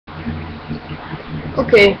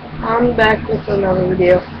Okay, I'm back with another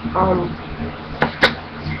video.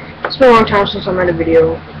 It's been a long time since I made a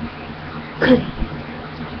video,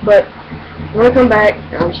 but I'm gonna come back.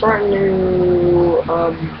 I'm starting to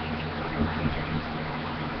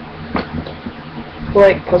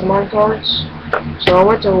collect Pokemon cards. So I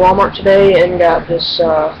went to Walmart today and got this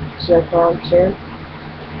Zekrom Tin.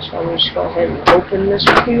 So I'm just going to go ahead and open this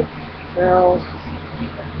with you. Now,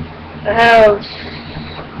 I have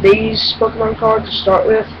these Pokemon cards to start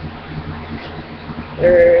with.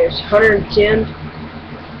 There's 110.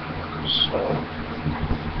 So,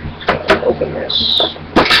 let's open this.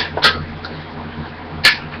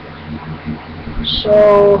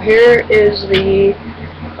 So, here is the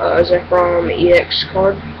Zekrom EX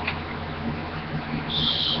card.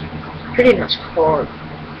 Pretty nice card.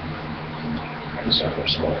 So I'm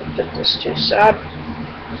just going to put this to the side.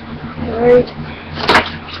 Alright.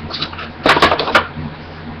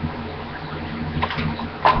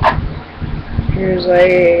 Here's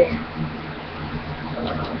a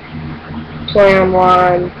play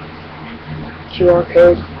online QR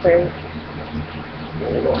code thing.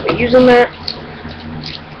 We won't be using that.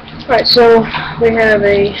 Alright, so we have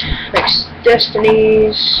a Next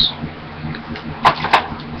Destinies.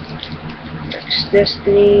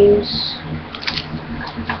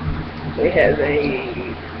 We have a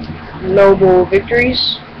Noble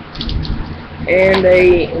Victories and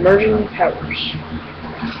a Emerging Powers.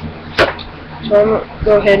 So I'm going to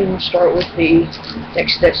go ahead and start with the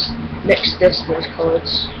Next Destinies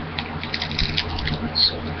cards.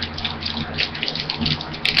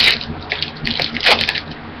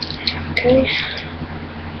 Okay.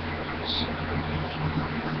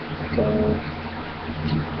 Go.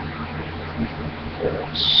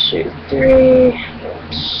 1, 2, 3. 1,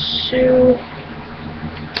 2.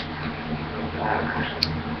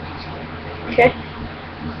 Okay.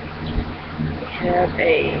 We have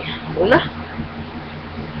a Luna,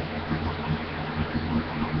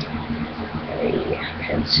 a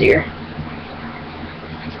Panseer,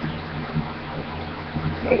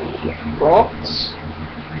 a Bronx,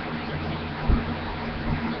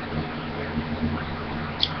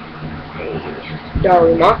 a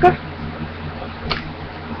Darumaka,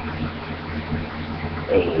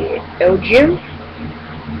 a Elgin,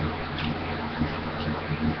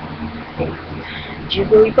 a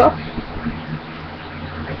Jigglypuff,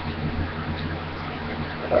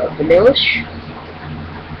 Vanillish,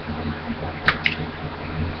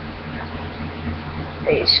 a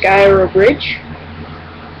Skyro Bridge.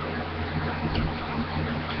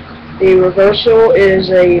 The reversal is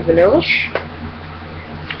a Vanillish.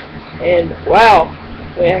 And wow,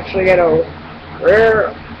 we actually got a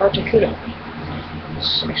rare Articuno.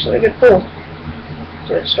 It's actually a good pull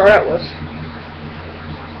to start out with.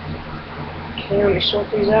 Okay, let me sort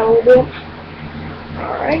these out a little bit.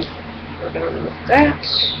 Alright, we're done with that.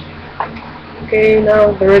 Okay,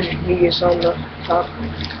 now the Regigigas on the top.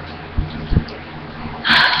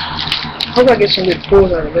 Hope I get some good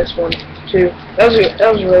pulls out of this one too. That was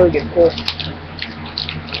a really good pull.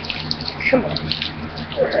 Come on.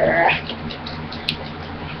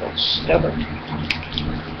 That's stubborn.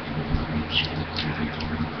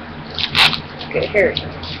 Okay, here it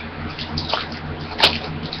goes.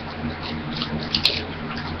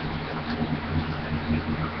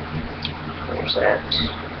 There's that.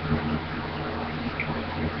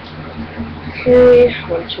 Okay,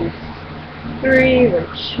 1, 2, 3, 1,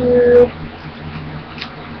 2.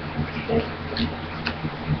 Okay.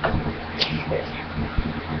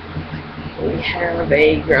 We have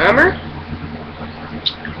a Grammar.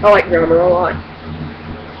 I like Grammar a lot,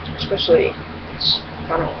 especially its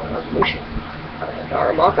final evolution.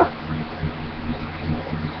 Darumaka,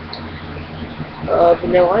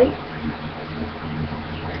 Vanillite,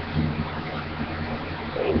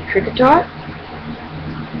 a Kricketot,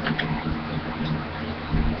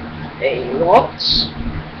 a Waltz,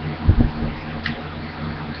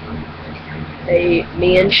 a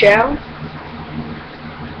Mienshao,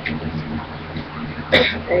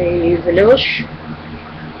 a Vanillish,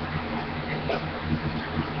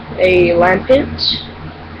 a Lampent.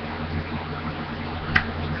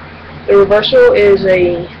 The reversal is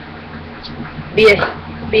a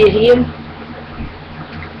Beahium,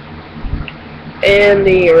 and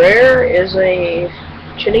the rare is a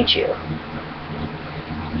Chinichio.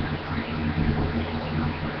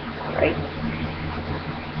 Alright.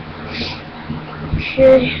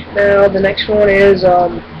 Okay, now the next one is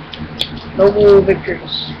Noble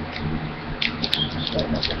Victories. Start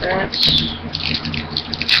off with that.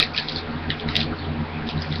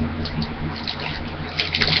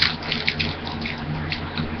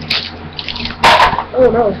 Oh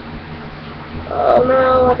no. Oh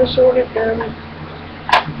no, I just sorted them.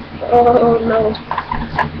 Oh no.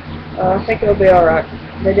 I think it'll be alright.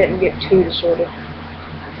 They didn't get too disordered.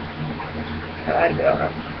 That'd be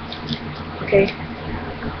alright. Okay.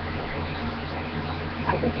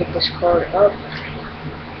 I can pick this card up.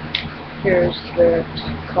 Here's the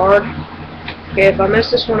card. Okay, if I mess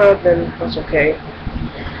this one up, then that's okay.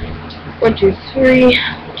 1, 2, 3,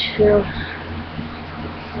 2.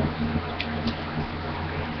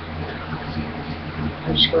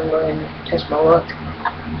 I'm just going to go ahead and test my luck.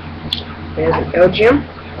 There's an Belgium.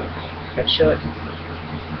 Let's show it.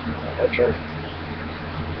 Belgium.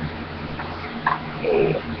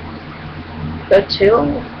 A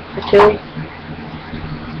Batil.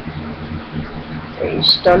 A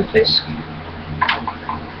Stunfisk.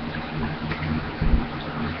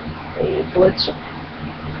 A Blitzer.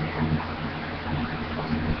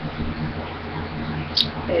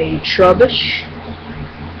 A Trubbish.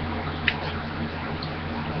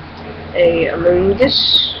 A Amoongus.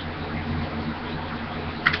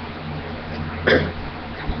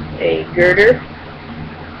 A Girder.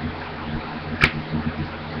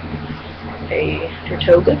 A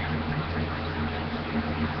Tortuga.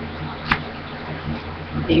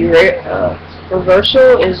 The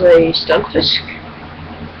reversal is a Stunfisk,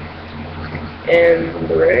 and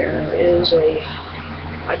the rare is a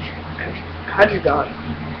Hydreigon.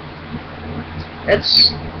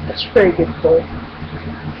 That's a pretty good pull. I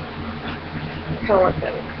kinda like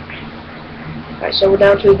that one. Alright, so we're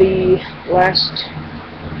down to the last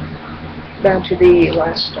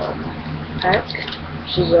pack,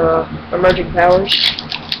 which is Emerging Powers.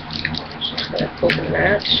 Just gonna open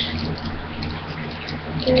that.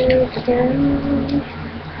 Get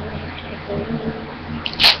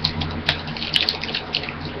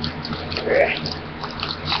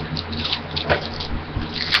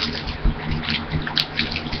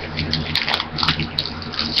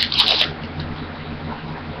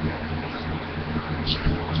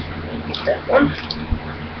that one.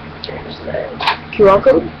 There's that QR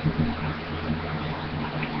code.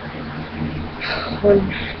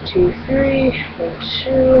 1, 2, 3, 1,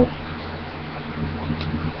 2.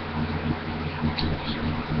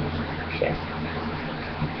 Okay.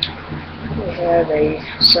 We have a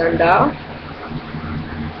sundial,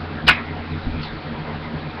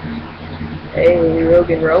 a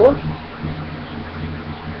Roggenrola,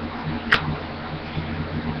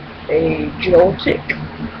 a Joltik,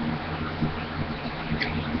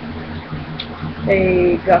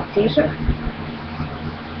 a Gothita,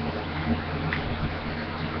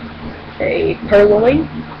 a Purloin,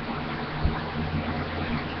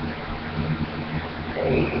 a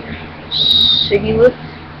Sigilith,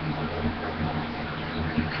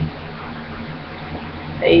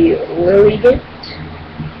 a Lilligant,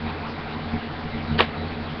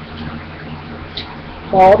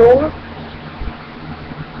 Baldor.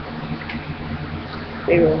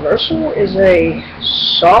 The reversal is a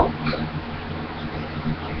Salt,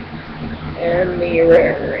 and the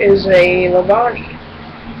rare is a Lavani.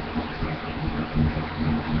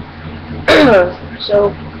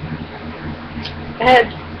 So I had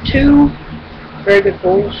 2 very good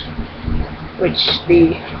pulls, which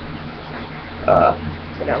the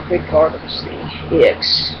big card was the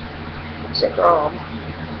EX Zekrom.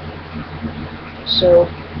 So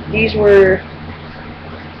these were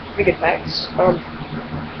pretty good packs.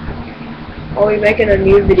 I'll be making a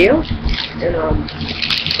new video, and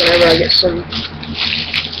whenever I get some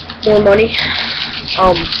more money,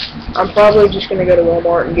 I'm probably just gonna go to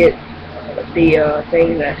Walmart and get the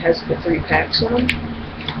thing that has the 3 packs in them.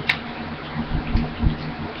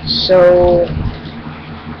 So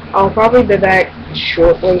I'll probably be back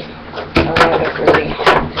shortly. I don't really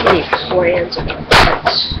have any plans about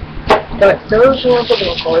that. But those are my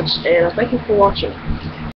Pokemon cards, and I thank you for watching.